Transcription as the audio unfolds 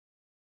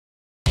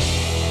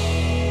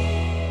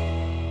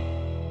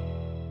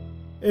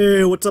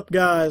Hey, what's up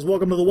guys?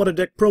 Welcome to the What a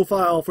Deck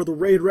profile for the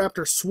Raid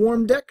Raptor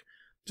Swarm deck.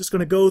 Just going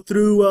to go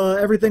through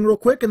everything real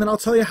quick and then I'll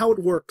tell you how it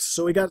works.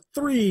 So we got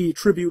 3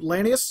 Tribute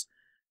Lanius,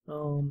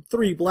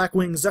 3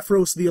 Blackwing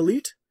Zephyros the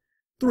Elite,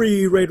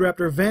 3 Raid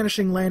Raptor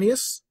Vanishing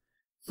Lanius,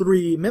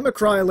 3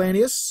 Mimicry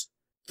Lanius,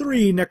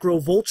 3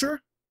 Necro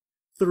Vulture,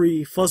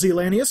 3 Fuzzy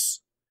Lanius,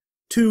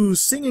 2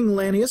 Singing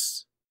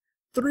Lanius,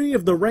 3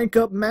 of the Rank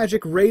Up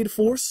Magic Raid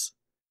Force,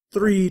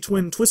 3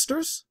 Twin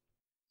Twisters,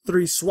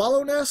 3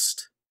 Swallow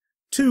Nest,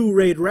 2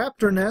 Raid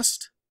Raptor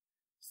Nest,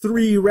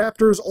 3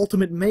 Raptors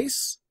Ultimate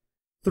Mace,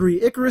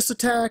 3 Icarus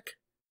Attack,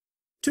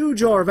 2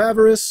 Jar of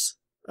Avarice,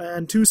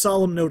 and 2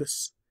 Solemn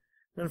Notice.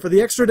 And for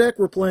the extra deck,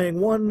 we're playing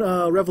 1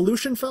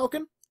 Revolution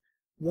Falcon,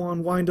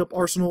 1 Wind Up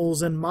Arsenal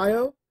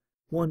Zenmayo,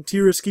 1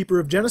 Tyrus Keeper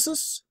of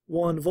Genesis,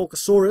 1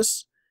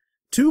 Volcasaurus,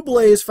 2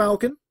 Blaze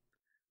Falcon,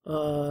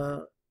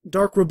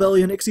 Dark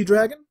Rebellion Ixie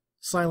Dragon,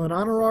 Silent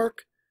Honor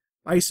Arc,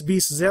 Ice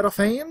Beast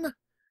Zeraphane,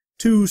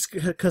 2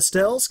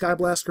 Castel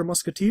Skyblaster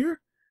Musketeer,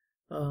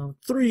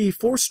 3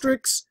 Force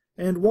Strix,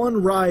 and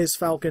 1 Rise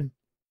Falcon.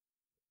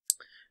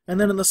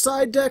 And then in the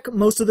side deck,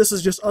 most of this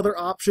is just other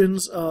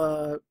options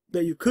that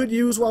you could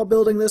use while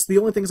building this. The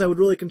only things I would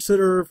really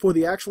consider for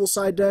the actual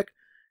side deck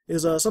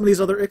is some of these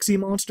other Ixie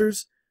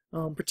monsters,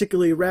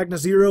 particularly Ragna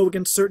Zero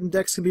against certain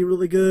decks can be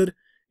really good.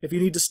 If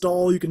you need to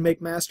stall, you can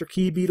make Master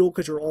Key Beetle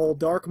because you're all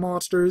dark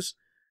monsters.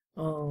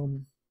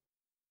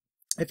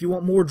 If you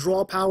want more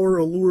draw power,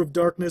 Allure of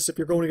Darkness if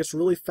you're going against a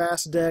really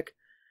fast deck.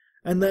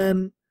 And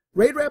then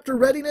Raid Raptor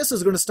Readiness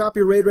is going to stop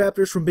your Raid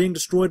Raptors from being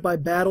destroyed by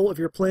battle. If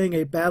you're playing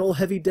a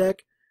battle-heavy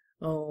deck,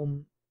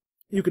 you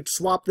could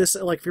swap this,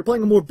 like if you're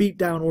playing a more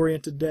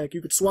beatdown-oriented deck,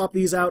 you could swap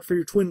these out for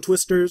your Twin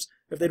Twisters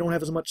if they don't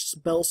have as much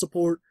spell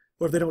support,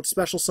 or if they don't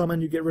special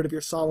summon, you get rid of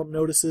your Solemn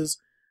Notices.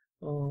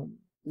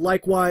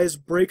 Likewise,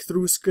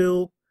 Breakthrough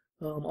Skill,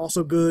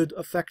 also good,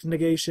 Effect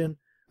Negation.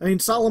 I mean,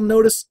 Solemn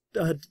Notice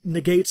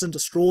negates and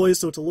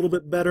destroys, so it's a little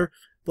bit better.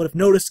 But if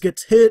Notice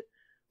gets hit,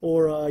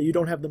 or you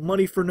don't have the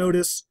money for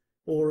Notice,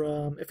 or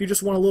if you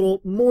just want a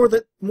little more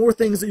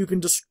things that you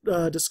can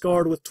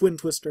discard with Twin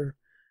Twister,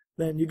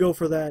 then you go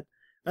for that.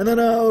 And then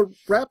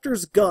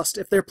Raptor's Gust,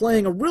 if they're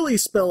playing a really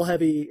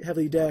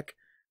spell-heavy deck,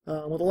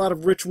 with a lot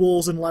of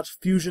rituals and lots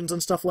of fusions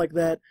and stuff like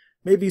that,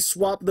 maybe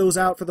swap those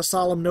out for the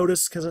Solemn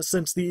Notice, because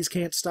since these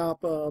can't stop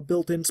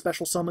built-in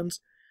special summons.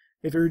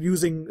 If they're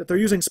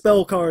using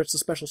spell cards to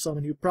special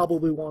summon, you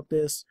probably want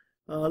this.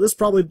 This is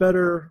probably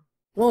better.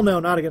 Well, no,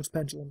 not against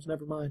pendulums.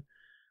 Never mind.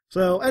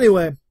 So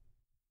anyway,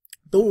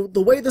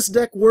 the way this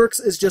deck works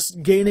is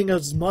just gaining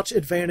as much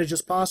advantage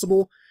as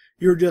possible.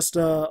 You're just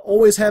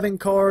always having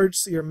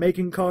cards. You're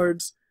making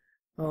cards.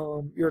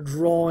 You're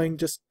drawing.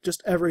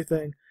 Just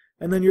everything.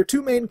 And then your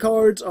 2 main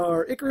cards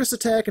are Icarus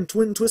Attack and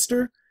Twin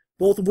Twister,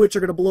 both of which are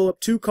going to blow up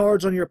 2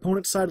 cards on your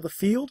opponent's side of the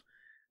field.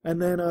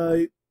 And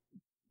then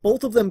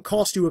both of them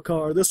cost you a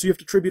card. This you have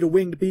to tribute a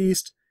Winged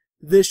Beast.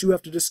 This you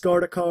have to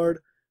discard a card.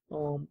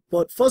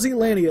 But Fuzzy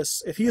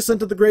Lanius, if he is sent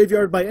to the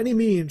graveyard by any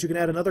means, you can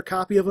add another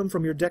copy of him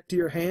from your deck to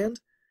your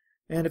hand.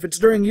 And if it's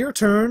during your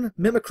turn,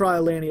 Mimicry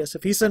Lanius,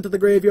 if he's sent to the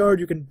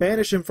graveyard, you can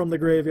banish him from the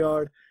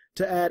graveyard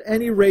to add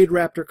any Raid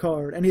Raptor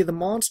card, any of the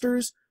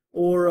monsters,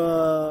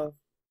 or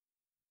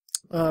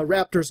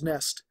Raptor's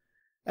Nest.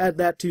 Add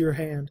that to your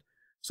hand.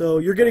 So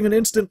you're getting an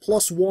instant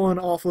 +1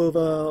 off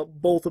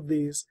of both of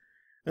these.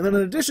 And then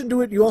in addition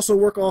to it, you also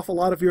work off a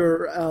lot of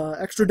your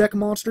extra deck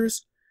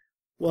monsters.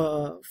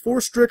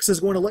 Force Strix is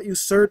going to let you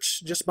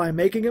search just by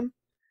making him.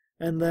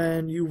 And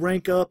then you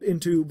rank up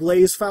into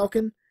Blaze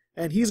Falcon.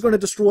 And he's going to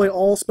destroy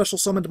all special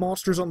summoned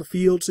monsters on the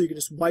field, so you can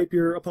just wipe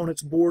your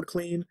opponent's board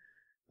clean.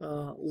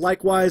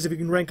 Likewise, if you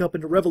can rank up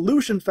into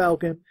Revolution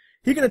Falcon,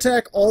 he can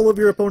attack all of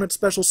your opponent's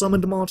special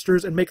summoned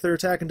monsters and make their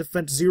attack and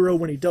defense 0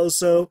 when he does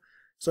so.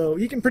 So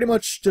he can pretty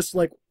much just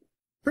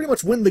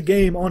win the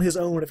game on his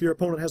own if your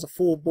opponent has a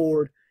full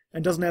board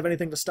and doesn't have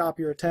anything to stop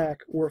your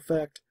attack or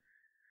effect.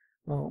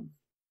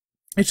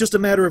 It's just a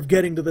matter of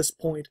getting to this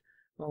point.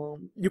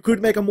 You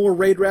could make a more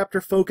Raid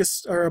Raptor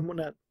focused, or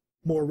not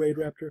more Raid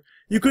Raptor.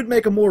 You could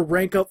make a more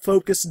rank up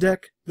focused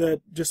deck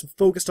that just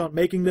focused on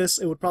making this.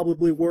 It would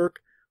probably work,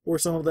 or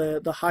some of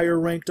the higher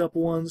ranked up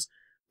ones.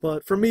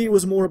 But for me, it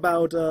was more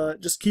about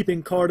just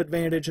keeping card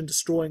advantage and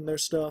destroying their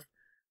stuff.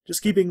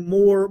 Just keeping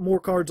more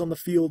cards on the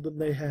field than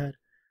they had.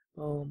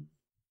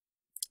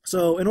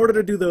 So in order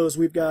to do those,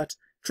 we've got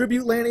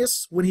Tribute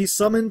Lanius. When he's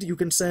summoned, you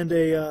can send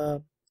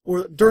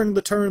or during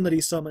the turn that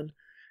he's summoned,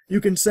 you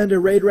can send a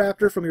Raid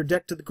Raptor from your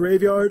deck to the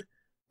graveyard.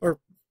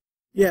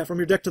 From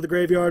your deck to the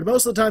graveyard.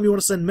 Most of the time you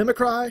want to send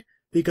Mimicry,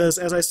 because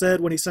as I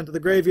said, when he's sent to the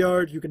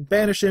graveyard, you can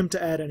banish him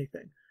to add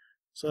anything.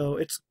 So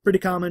it's pretty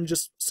common,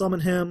 just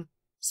summon him,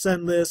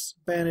 send this,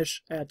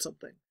 banish, add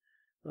something.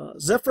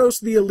 Zephyros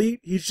the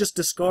Elite, he's just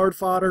discard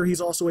fodder.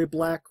 He's also a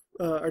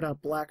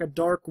a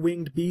dark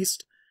winged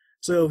beast.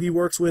 So he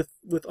works with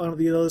all of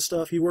the other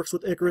stuff. He works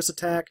with Icarus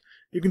Attack.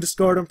 You can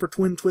discard him for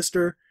Twin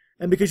Twister.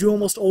 And because you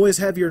almost always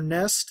have your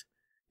nest,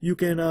 you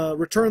can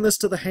return this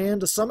to the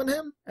hand to summon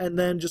him, and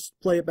then just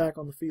play it back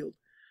on the field.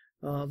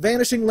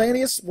 Vanishing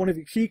Lanius, one of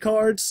your key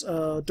cards.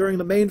 During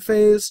the main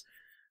phase,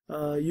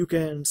 you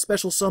can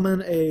special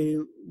summon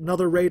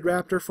another Raid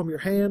Raptor from your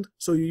hand.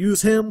 So you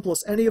use him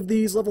plus any of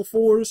these level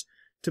 4s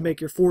to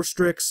make your 4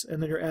 Strix,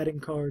 and then you're adding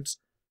cards.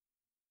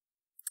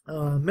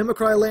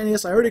 Mimicry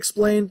Lanius, I already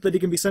explained that he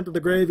can be sent to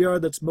the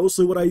graveyard. That's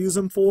mostly what I use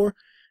him for.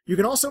 You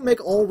can also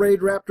make all Raid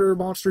Raptor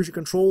monsters you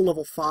control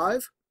level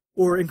 5,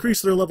 or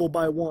increase their level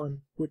by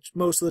 1, which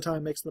most of the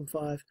time makes them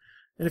 5.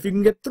 And if you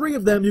can get 3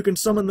 of them, you can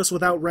summon this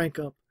without rank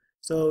up.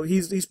 So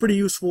he's pretty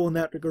useful in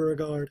that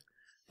regard.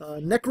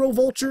 Necro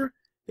Vulture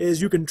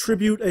is you can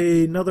tribute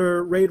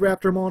another Raid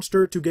Raptor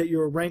monster to get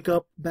your rank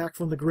up back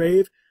from the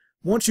grave.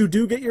 Once you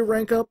do get your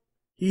rank up,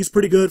 he's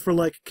pretty good for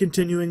like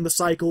continuing the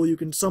cycle. You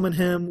can summon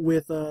him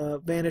with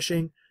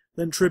Vanishing,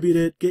 then tribute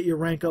it, get your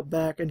rank up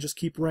back, and just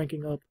keep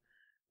ranking up.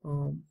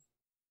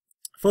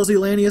 Fuzzy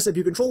Lanius, if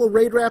you control a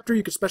Raid Raptor,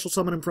 you can special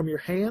summon him from your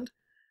hand,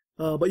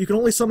 but you can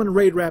only summon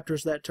Raid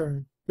Raptors that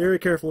turn. Very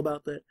careful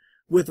about that.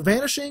 With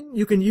Vanishing,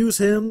 you can use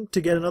him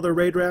to get another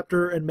Raid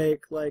Raptor and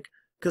make like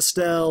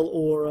Castell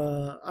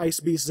or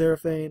Ice Beast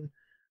Zeraphane,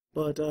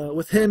 but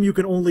with him you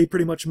can only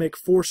pretty much make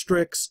 4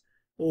 Strix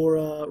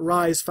or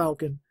Rise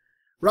Falcon.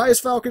 Rise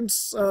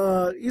Falcon's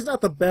he's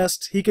not the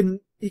best. He can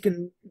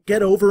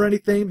get over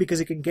anything because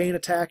he can gain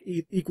attack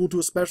equal to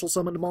a special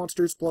summoned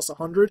monsters plus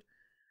 100.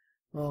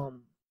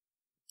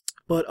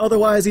 But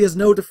otherwise he has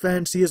no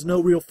defense. He has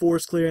no real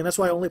force clearing. That's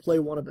why I only play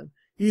one of them.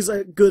 He's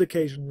good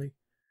occasionally.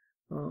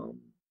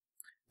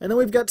 And then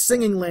we've got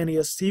Singing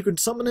Lanius. You can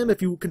summon him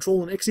if you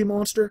control an Ixie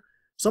monster.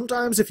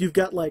 Sometimes if you've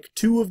got like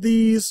 2 of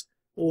these,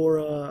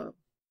 or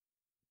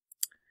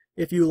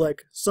if you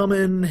like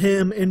summon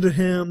him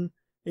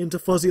into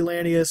Fuzzy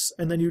Lanius,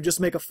 and then you just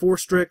make a 4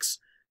 Strix,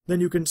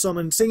 then you can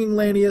summon Singing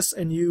Lanius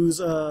and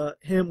use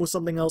him with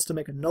something else to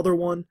make another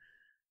one.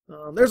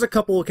 There's a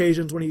couple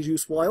occasions when he's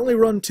useful. I only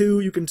run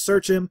 2. You can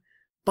search him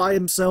by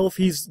himself.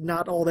 He's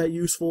not all that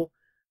useful.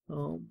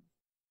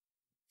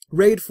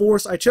 Raid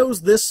Force, I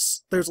chose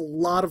this. There's a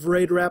lot of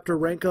Raid Raptor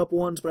rank up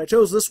ones, but I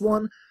chose this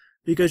one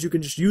because you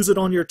can just use it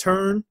on your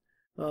turn.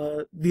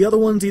 The other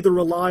ones either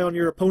rely on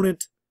your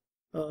opponent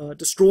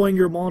destroying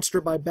your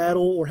monster by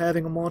battle or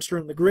having a monster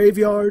in the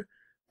graveyard,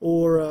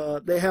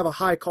 or they have a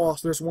high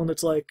cost. There's one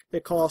that's like,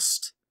 it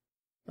costs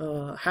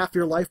half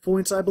your life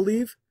points, I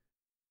believe.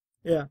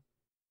 Yeah.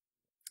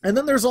 And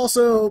then there's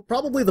also,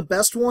 probably the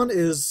best one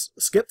is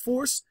Skip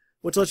Force,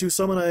 which lets you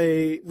summon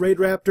a Raid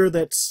Raptor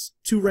that's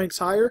 2 ranks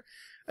higher.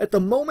 At the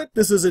moment,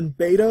 this is in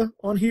beta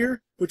on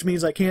here, which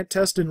means I can't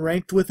test in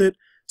ranked with it,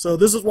 so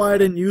this is why I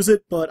didn't use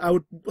it, but I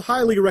would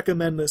highly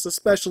recommend this,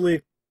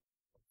 especially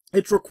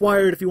it's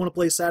required if you want to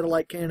play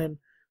Satellite Cannon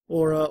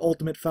or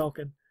Ultimate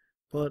Falcon.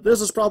 But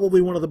this is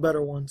probably one of the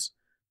better ones.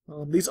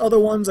 These other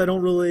ones I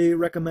don't really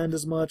recommend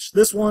as much.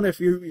 This one, if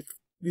you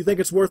think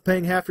it's worth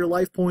paying half your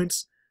life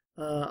points,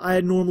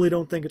 I normally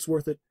don't think it's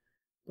worth it.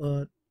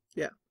 But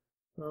yeah.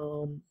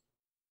 So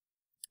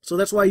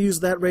that's why I use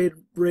that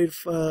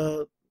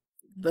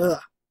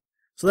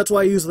So that's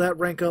why I use that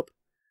rank up.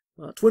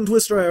 Twin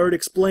Twister I already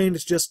explained.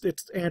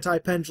 It's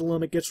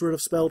anti-pendulum. It gets rid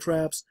of spell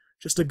traps.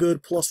 Just a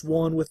good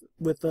 +1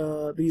 with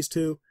these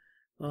 2.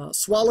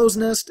 Swallow's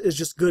Nest is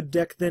just good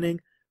deck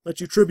thinning.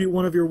 Lets you tribute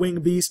one of your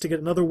winged beasts to get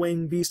another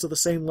winged beast of the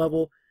same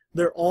level.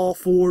 They're all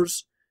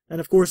 4s. And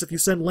of course, if you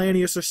send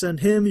Lanius or send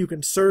him, you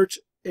can search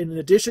in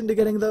addition to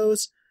getting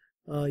those.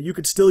 You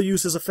could still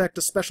use his effect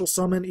to special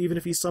summon, even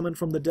if he's summoned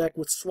from the deck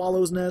with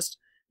Swallow's Nest.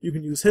 You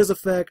can use his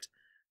effect.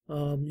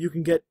 You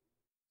can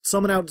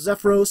summon out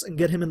Zephyros and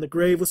get him in the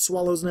grave with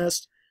Swallow's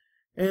Nest.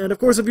 And of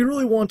course, if you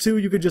really want to,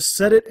 you could just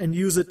set it and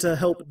use it to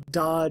help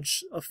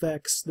dodge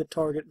effects that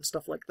target and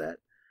stuff like that.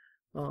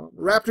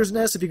 Raptor's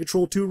Nest, if you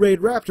control 2 Raid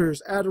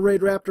Raptors, add a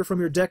Raid Raptor from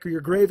your deck or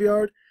your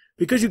graveyard.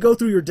 Because you go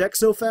through your deck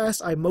so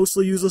fast, I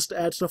mostly use this to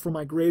add stuff from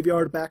my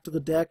graveyard back to the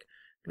deck,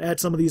 and add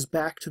some of these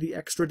back to the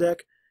extra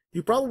deck.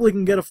 You probably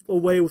can get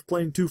away with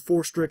playing 2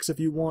 4 Strix if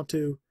you want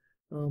to,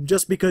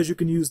 just because you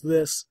can use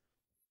this.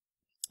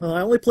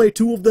 I only play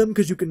 2 of them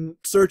because you can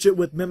search it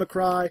with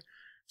Mimicry,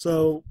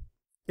 so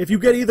if you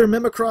get either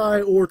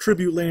Mimicry or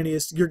Tribute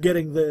Lanius, you're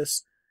getting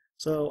this.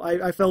 So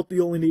I felt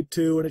you only need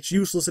 2, and it's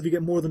useless if you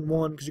get more than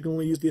 1 because you can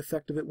only use the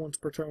effect of it once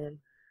per turn.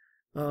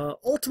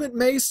 Ultimate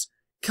Mace,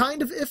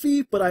 kind of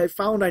iffy, but I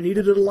found I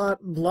needed it a lot.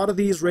 A lot of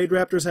these Raid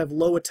Raptors have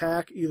low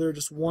attack, either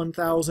just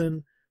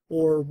 1,000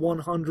 or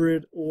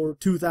 100 or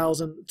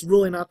 2,000. It's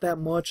really not that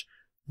much.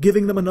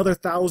 Giving them another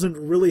 1,000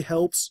 really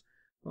helps.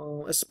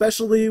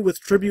 Especially with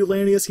Tribute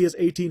Lanius, he has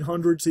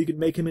 1,800, so you can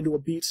make him into a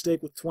beat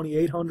stick with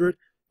 2,800,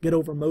 get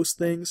over most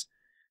things.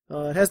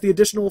 It has the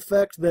additional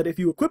effect that if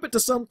you equip it to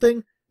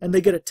something and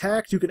they get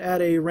attacked, you can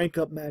add a rank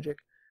up magic.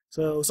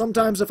 So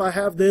sometimes if I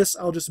have this,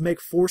 I'll just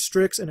make 4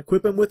 Strix and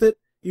equip him with it,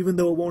 even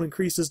though it won't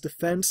increase his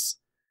defense.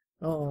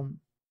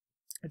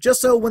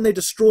 Just so when they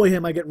destroy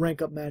him, I get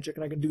rank up magic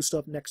and I can do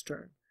stuff next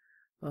turn.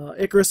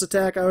 Icarus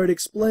attack I already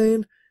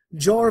explained.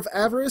 Jar of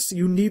Avarice,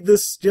 you need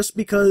this just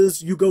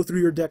because you go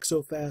through your deck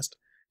so fast.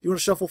 You want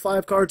to shuffle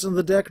 5 cards into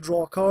the deck,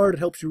 draw a card, it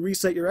helps you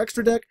reset your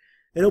extra deck.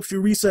 It helps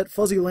you reset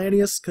Fuzzy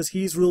Lanius, because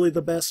he's really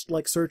the best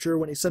like searcher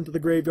when he's sent to the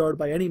graveyard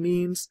by any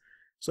means.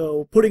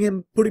 So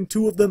putting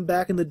 2 of them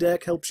back in the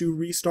deck helps you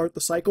restart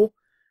the cycle.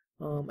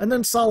 And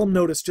then Solemn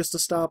Notice, just to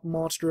stop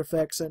monster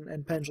effects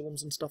and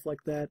pendulums and stuff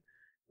like that.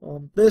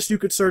 This you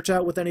could search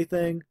out with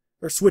anything,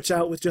 or switch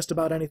out with just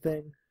about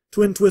anything.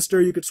 Twin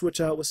Twister you could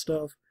switch out with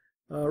stuff.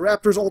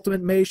 Raptor's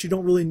Ultimate Mace you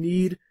don't really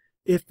need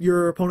if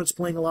your opponent's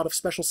playing a lot of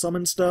special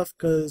summon stuff,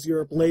 because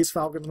your Blaze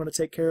Falcon's going to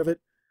take care of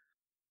it.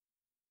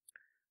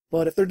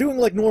 But if they're doing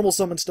like normal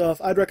summon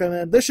stuff, I'd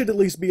recommend this should at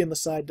least be in the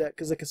side deck,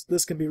 because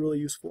this can be really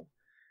useful.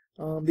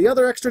 The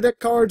other extra deck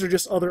cards are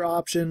just other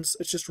options.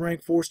 It's just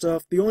rank 4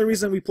 stuff. The only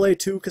reason we play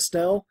 2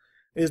 Castell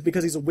is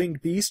because he's a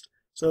winged beast,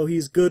 so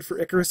he's good for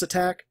Icarus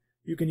attack.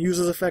 You can use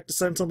his effect to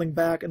send something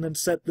back and then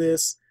set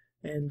this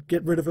and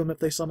get rid of him if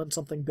they summon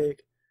something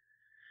big.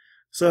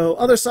 So,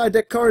 other side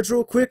deck cards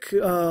real quick.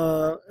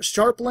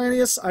 Sharp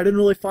Lanius, I didn't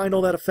really find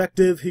all that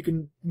effective. He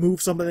can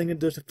move something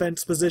into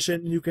defense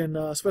position. You can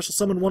special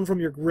summon one from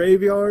your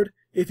graveyard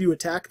if you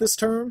attack this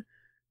turn.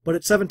 But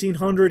at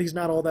 1700, he's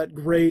not all that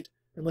great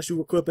unless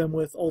you equip him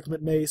with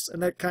Ultimate Mace,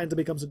 and that kind of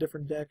becomes a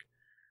different deck.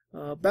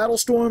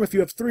 Battlestorm, if you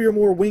have 3 or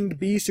more winged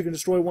beasts, you can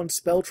destroy 1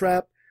 spell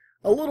trap.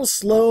 A little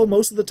slow.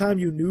 Most of the time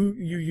you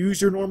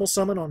use your normal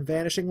summon on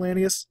Vanishing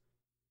Lanius.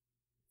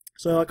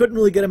 So I couldn't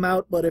really get him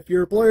out, but if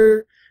your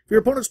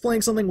opponent's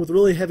playing something with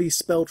really heavy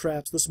spell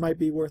traps, this might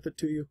be worth it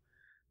to you.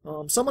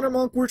 Summoner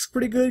Monk works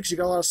pretty good because you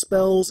got a lot of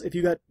spells. If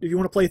you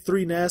want to play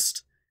 3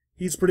 Nest,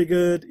 he's pretty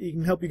good. He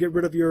can help you get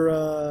rid of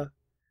your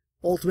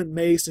Ultimate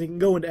Mace, and he can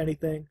go into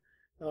anything.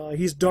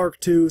 He's dark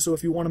too, so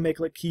if you want to make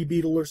like Key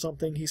Beetle or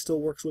something, he still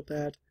works with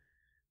that.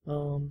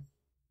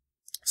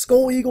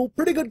 Skull Eagle,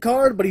 pretty good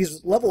card, but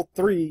he's level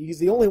 3. He's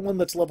the only one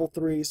that's level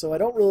 3, so I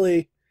don't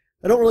really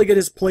get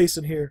his place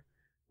in here.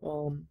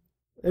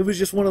 It was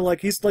just one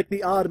of he's like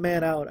the odd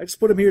man out. I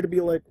just put him here to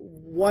be like,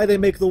 why they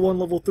make the one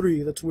level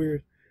 3? That's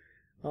weird.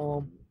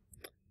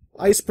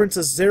 Ice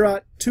Princess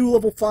Zerat, 2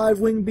 level 5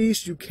 wing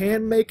beast. You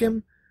can make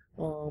him,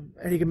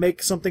 and he can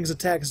make something's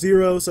attack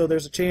 0, so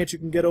there's a chance you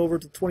can get over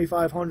to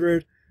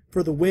 2500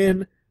 for the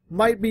win.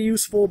 Might be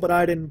useful, but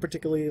I didn't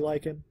particularly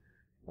like him.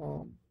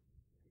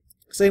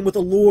 Same with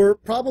Allure.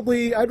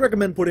 Probably, I'd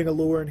recommend putting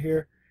Allure in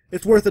here.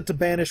 It's worth it to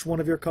banish one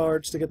of your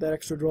cards to get that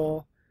extra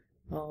draw.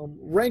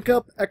 Rank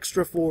up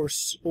Extra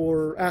Force,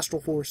 or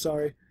Astral Force,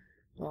 sorry.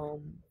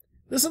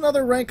 This is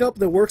another rank up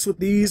that works with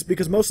these,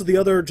 because most of the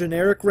other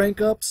generic rank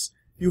ups,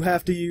 you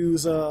have to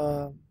use,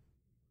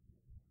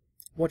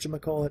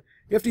 whatchamacallit,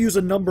 you have to use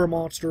a number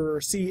monster, or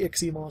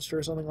Ixie monster,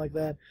 or something like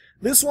that.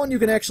 This one you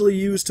can actually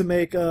use to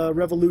make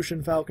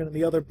Revolution Falcon and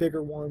the other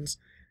bigger ones,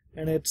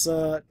 and it's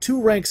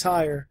 2 ranks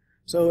higher.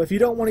 So if you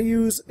don't want to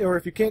use, or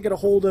if you can't get a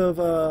hold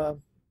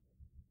of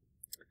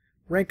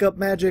rank up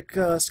magic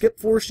Skip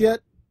Force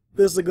yet,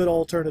 this is a good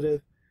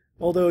alternative.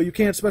 Although you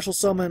can't special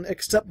summon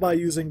except by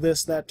using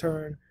this that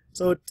turn,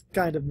 so it's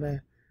kind of meh.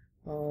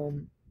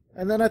 And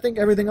then I think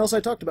everything else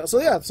I talked about.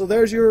 So yeah, so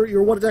there's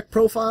your What a Deck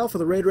profile for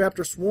the Raid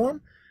Raptor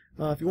Swarm.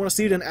 If you want to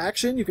see it in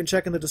action, you can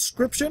check in the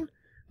description.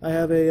 I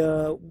have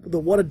the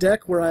What a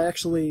Deck where I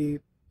actually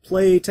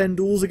play 10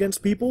 duels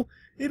against people.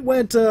 It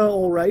went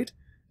alright,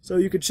 so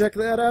you can check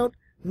that out.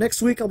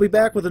 Next week I'll be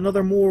back with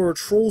another more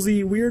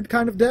trollsy weird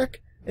kind of deck.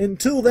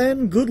 Until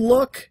then, good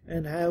luck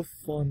and have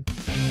fun.